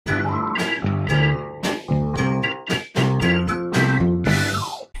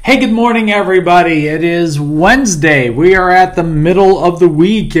Hey, good morning, everybody. It is Wednesday. We are at the middle of the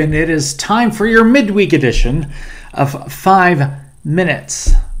week, and it is time for your midweek edition of 5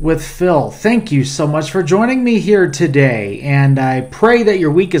 Minutes with Phil. Thank you so much for joining me here today, and I pray that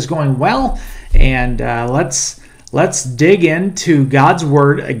your week is going well. And let's dig into God's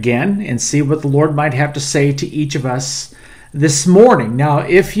Word again and see what the Lord might have to say to each of us this morning. Now,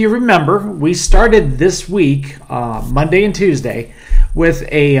 if you remember, we started this week, Monday and Tuesday, with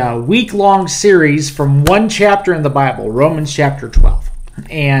a week-long series from one chapter in the Bible, Romans chapter 12.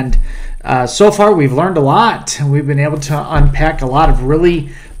 And so far we've learned a lot, and we've been able to unpack a lot of really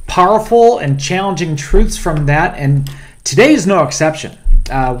powerful and challenging truths from that, and today is no exception.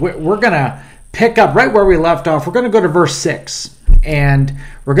 We're going to pick up right where we left off. We're going to go to verse 6, and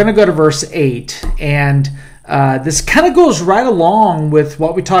we're going to go to verse 8, and this kind of goes right along with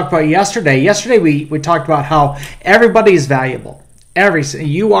what we talked about yesterday. Yesterday we talked about how everybody is valuable.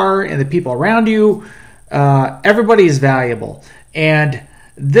 You are, and the people around you, everybody is valuable. And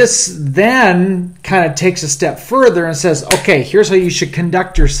this then kind of takes a step further and says, okay, here's how you should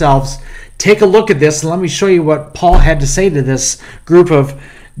conduct yourselves. Take a look at this, and let me show you what Paul had to say to this group of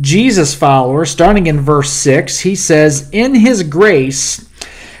Jesus followers. Starting in verse 6, he says, "In his grace,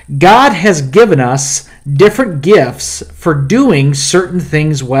 God has given us different gifts for doing certain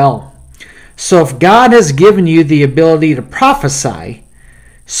things well. So if God has given you the ability to prophesy,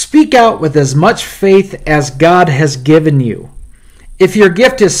 speak out with as much faith as God has given you. If your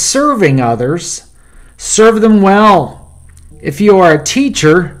gift is serving others, serve them well. If you are a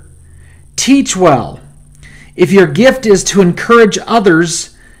teacher, teach well. If your gift is to encourage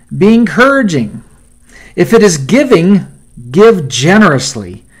others, be encouraging. If it is giving, give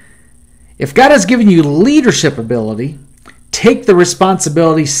generously. If God has given you leadership ability, take the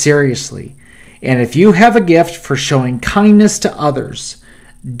responsibility seriously. And if you have a gift for showing kindness to others,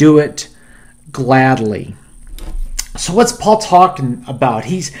 do it gladly." So what's Paul talking about?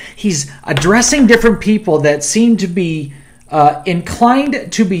 He's addressing different people that seem to be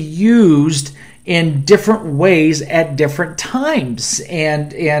inclined to be used in different ways at different times.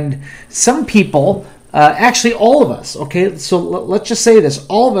 And some people, actually all of us, okay, so let's just say this,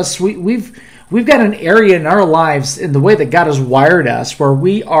 all of us, We've got an area in our lives in the way that God has wired us where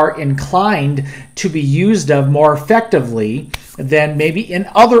we are inclined to be used of more effectively than maybe in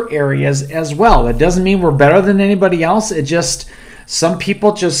other areas as well. It doesn't mean we're better than anybody else. It just, some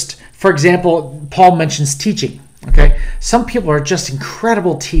people just, for example, Paul mentions teaching. Okay, some people are just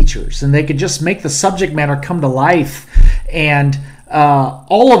incredible teachers, and they can just make the subject matter come to life. And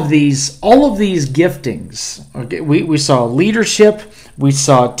all of these giftings. Okay, we saw leadership. We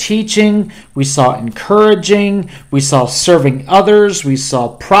saw teaching, we saw encouraging, we saw serving others, we saw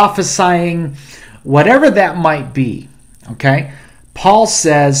prophesying, whatever that might be, okay? Paul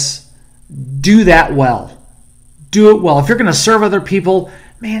says, do that well. Do it well. If you're going to serve other people,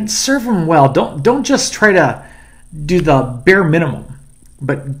 man, serve them well. Don't just try to do the bare minimum,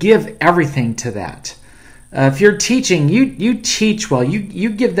 but give everything to that. If you're teaching, you teach well. You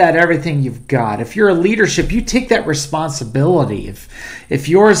give that everything you've got. If you're a leadership, you take that responsibility. If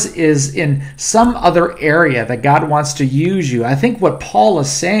yours is in some other area that God wants to use you, I think what Paul is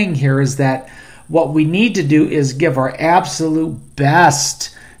saying here is that what we need to do is give our absolute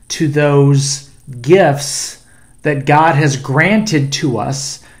best to those gifts that God has granted to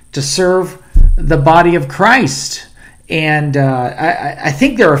us to serve the body of Christ. And I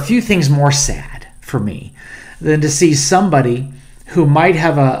think there are a few things more sad for me than to see somebody who might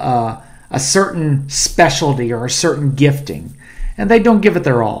have a certain specialty or a certain gifting, and they don't give it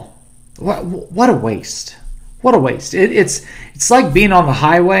their all. What a waste. What a waste. It's like being on the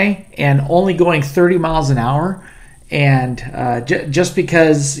highway and only going 30 miles an hour, and just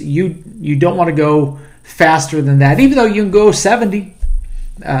because you don't want to go faster than that, even though you can go 70,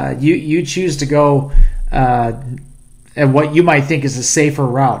 you choose to go at what you might think is a safer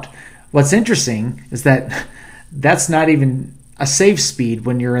route. What's interesting is that that's not even a safe speed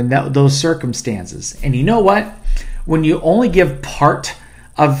when you're in those circumstances. And you know what? When you only give part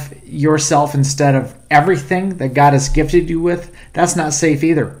of yourself instead of everything that God has gifted you with, that's not safe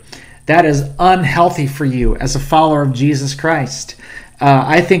either. That is unhealthy for you as a follower of Jesus Christ.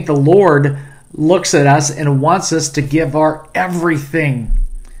 I think the Lord looks at us and wants us to give our everything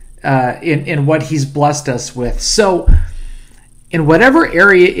in what He's blessed us with. So, in whatever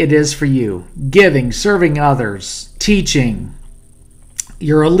area it is for you, giving, serving others, teaching,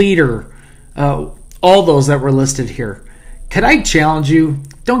 you're a leader, all those that were listed here, could I challenge you,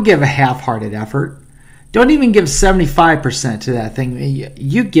 don't give a half-hearted effort. Don't even give 75% to that thing.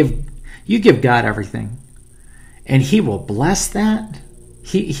 You give God everything, and He will bless that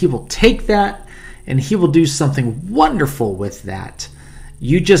He will take that and he will do something wonderful with that.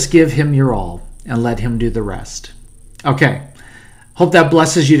 You just give him your all and let him do the rest. Okay. Hope that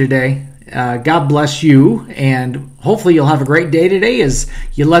blesses you today. God bless you, and hopefully you'll have a great day today as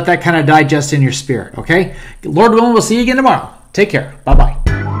you let that kind of digest in your spirit, okay? Lord willing, we'll see you again tomorrow. Take care. Bye-bye.